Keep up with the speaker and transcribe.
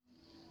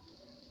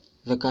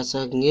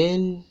Lakasak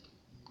ngeen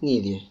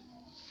ngidye.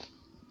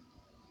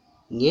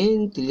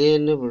 Ngeen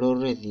tilene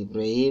Bloreth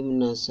Ibrahim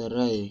na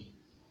Sarai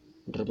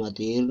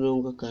dramatir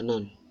nung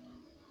kanan.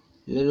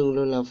 Lenung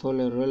lo la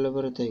fole rola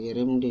berta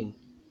geremdin.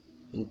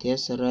 Intia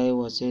Sarai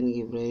wasen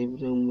Ibrahim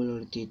nung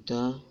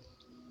melortita.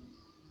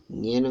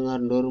 Ngeen ngar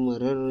ndor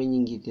marero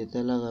nyingite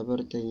tala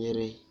gaberta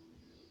nyere.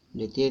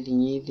 Netia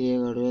tinyi tia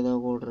garweda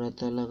kodra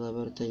tala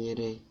gaberta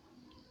nyere.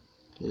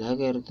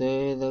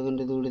 Lagerte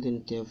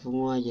dagandudulitin tia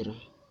fungu ajira.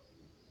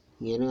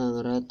 Ngeen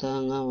ngarata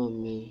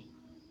ngamame.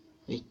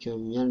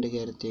 Echom nyande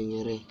gerte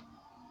nyere.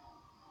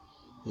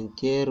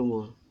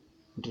 Entiermo.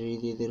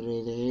 Dridi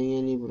dirida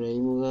engen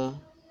Ibrahim ga.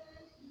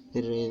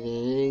 Dirida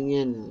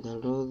engen.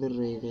 Dalo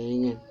dirida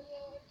engen.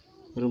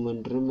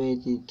 Rumandrume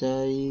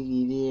titai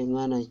gidi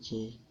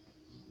enganache.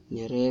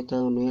 Nyere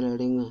kang nuela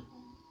denga.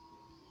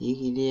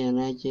 Igidi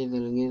anache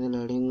dalangeda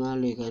ladenga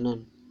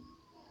lekanan.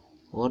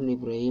 Wan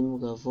Ibrahim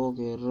ga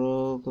foke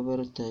ro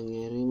keberta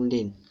nyere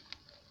mdin.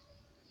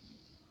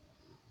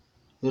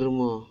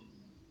 Irmo.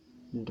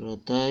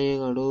 Ndrataye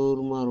gadur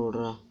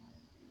marora.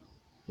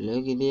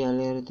 Lagidi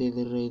alerte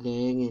dirida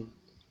engen.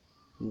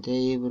 Nte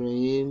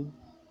Ibrahim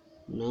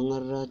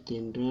nangara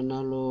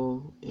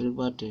tindranalo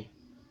elbate.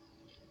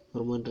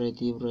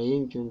 Urmandrati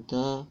Ibrahim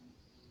cumta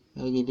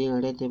lagidi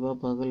ngalete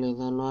bapa kele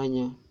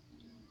daloanya.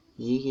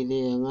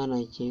 Igidi angana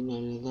chena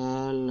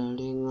ledal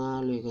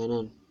ladenga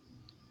lekanan.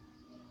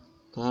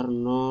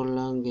 Karno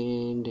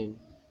langenden.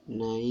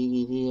 Na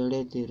igidi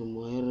alete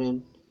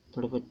rumoeren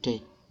perpete.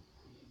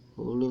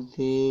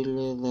 Uluthi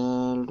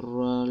ledal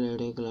rual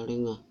ledek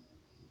ladenga.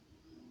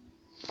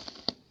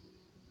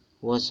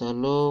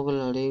 Wasalo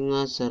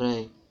ladenga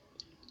Sarai.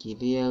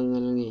 Kidi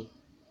angalngi.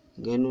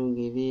 Ganu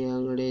kidi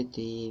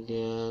angleti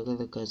dia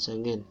kata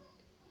kasangen.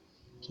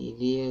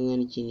 Kidi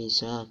angan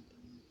chinisak.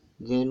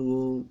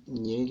 Ganu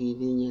nye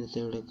kidi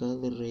nyertelaka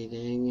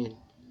dirida engen.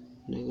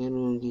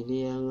 Naganu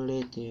kidi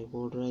angleti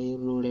kodra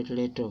irnung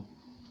letleto.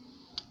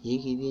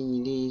 Kidi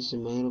nyidi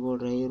Ismail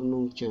kodra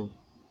irnung chom.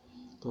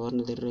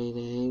 Korna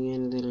dirida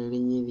engen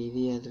diralinyi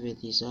didi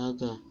atbeti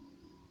saga.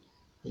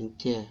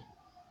 Entia.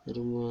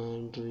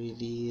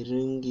 Rumandri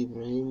ring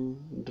Ibrahim.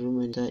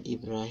 Rumanda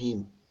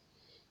Ibrahim.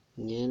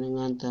 Ngena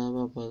nganta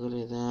bapa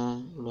kele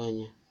da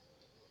loanya.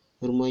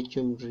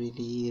 Rumachum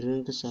dridi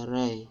ring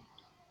Sarai.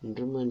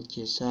 Ruman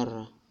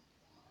Cesara.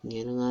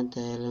 Ngena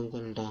nganta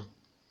elangkalda.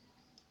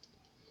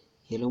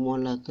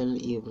 Ilomolakal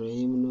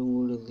Ibrahim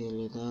nungul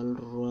dele dal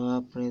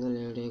rua predal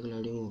edek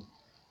ladingu.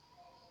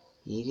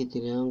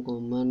 Ikitilang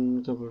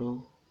koman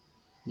kablo.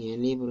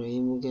 Ngena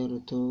Ibrahim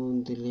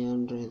gerton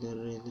tilian reda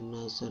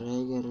na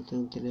Sarai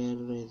gerton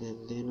tilian reda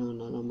dena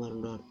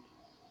nalamardar.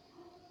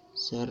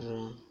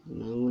 Sarra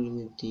nangul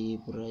ngiti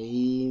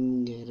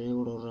Ibrahim ngere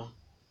urora.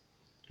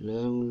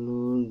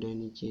 Langlul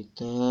dan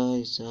cita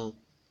Isak.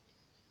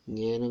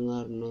 Ngena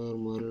ngar nor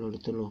morlor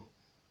tulo.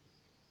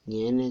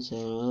 Ngene sa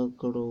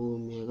kado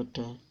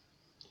megata.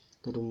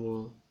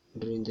 Kermo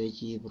rinda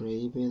ci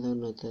Ibrahim eda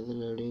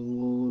natadala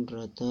lengu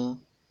rata.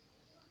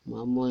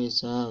 Mamo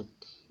Isak.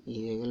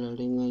 Igegala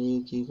lenga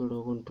iki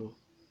kado konto.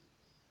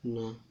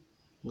 Na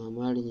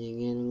ngamari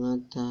ngene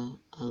ngata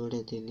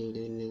angrete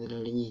dili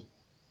nedalalinyi.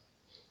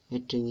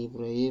 Eteng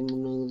Ibrahim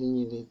nang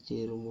dinyi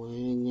letir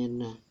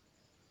moengena.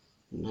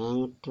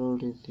 Nang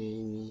toli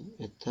tinyi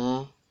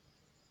eta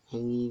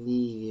angidi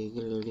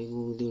igegala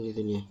lengu dili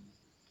dinya.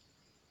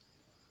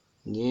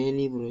 Ngene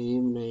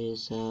Ibrahim na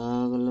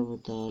Isak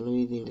labutalo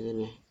dili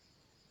dinya.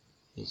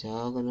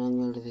 Isak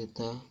nangal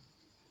dita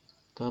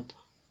kap.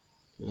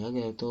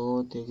 Lagi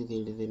ato tek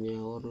dili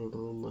dinya orul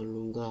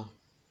rumalunga.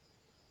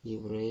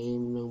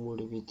 Ibrahim nang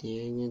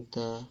mudibiti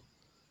engenta.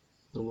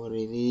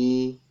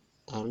 Rumaridi.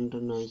 Aranda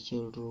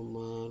naikil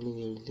rumah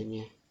dili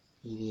dinya.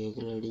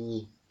 Igegala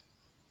linyi.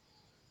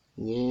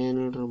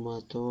 Ngene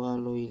rumato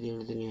alo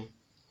dili dinya.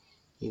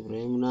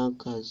 Ibrahim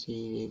nakasi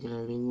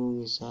igegala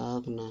lengu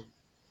Isak na.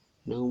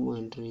 Nang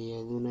mandri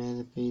aduna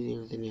edape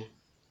dili dinya.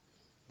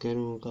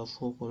 Ganu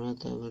kafoko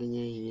nata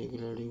galinya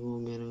igegala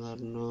lengu ngene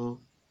ngarno.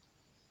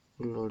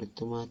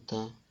 Uloritu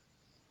mata.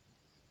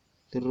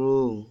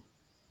 Terung.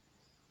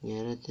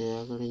 Ngere te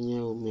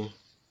agalinya umya.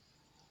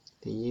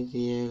 Tinyi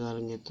tiye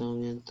galangetong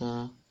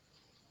enta.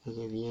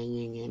 Agadinya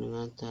ngene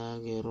nganta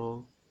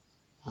gero.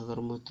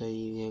 Agar mata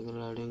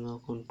igegala lenga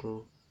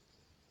kontro.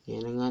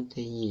 Ngene nganta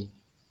nyi.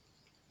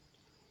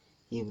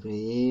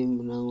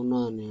 Ibrahim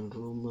nangunane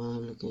rumah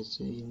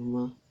lekese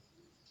inuma.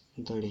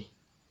 Ntale.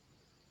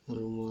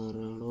 Rumah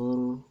ralor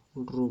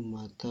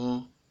rumah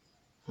ta.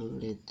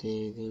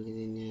 Anglete dili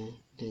dinya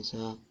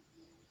desa.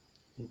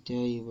 Intia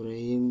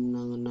Ibrahim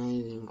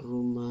nangunai del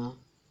rumah.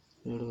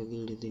 Lalu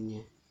dili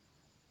dinya.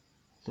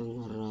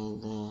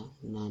 Tengarada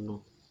nano.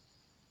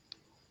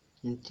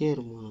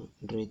 Intierma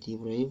dreti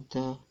Ibrahim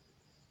ta.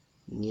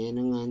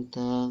 Ngene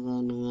nganta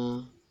nga.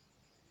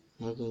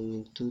 Aga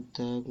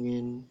ngentuta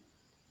ngen.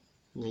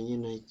 Nganya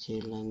na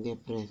celange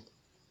pret.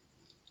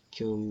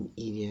 Cum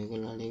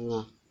igegala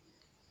lenga.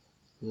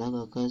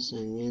 Laga kasa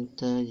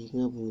ngenta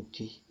jinga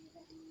buti.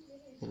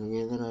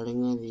 Ngegala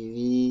lenga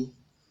didi.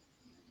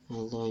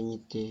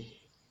 Adonyite.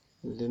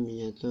 le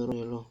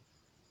minyatoro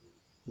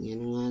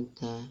ngene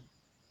nganta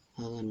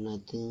aga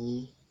natinyi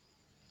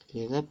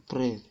le la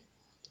pred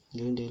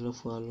ngende la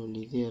falo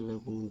li dia la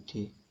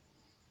bunti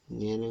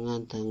ngene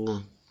nganta nga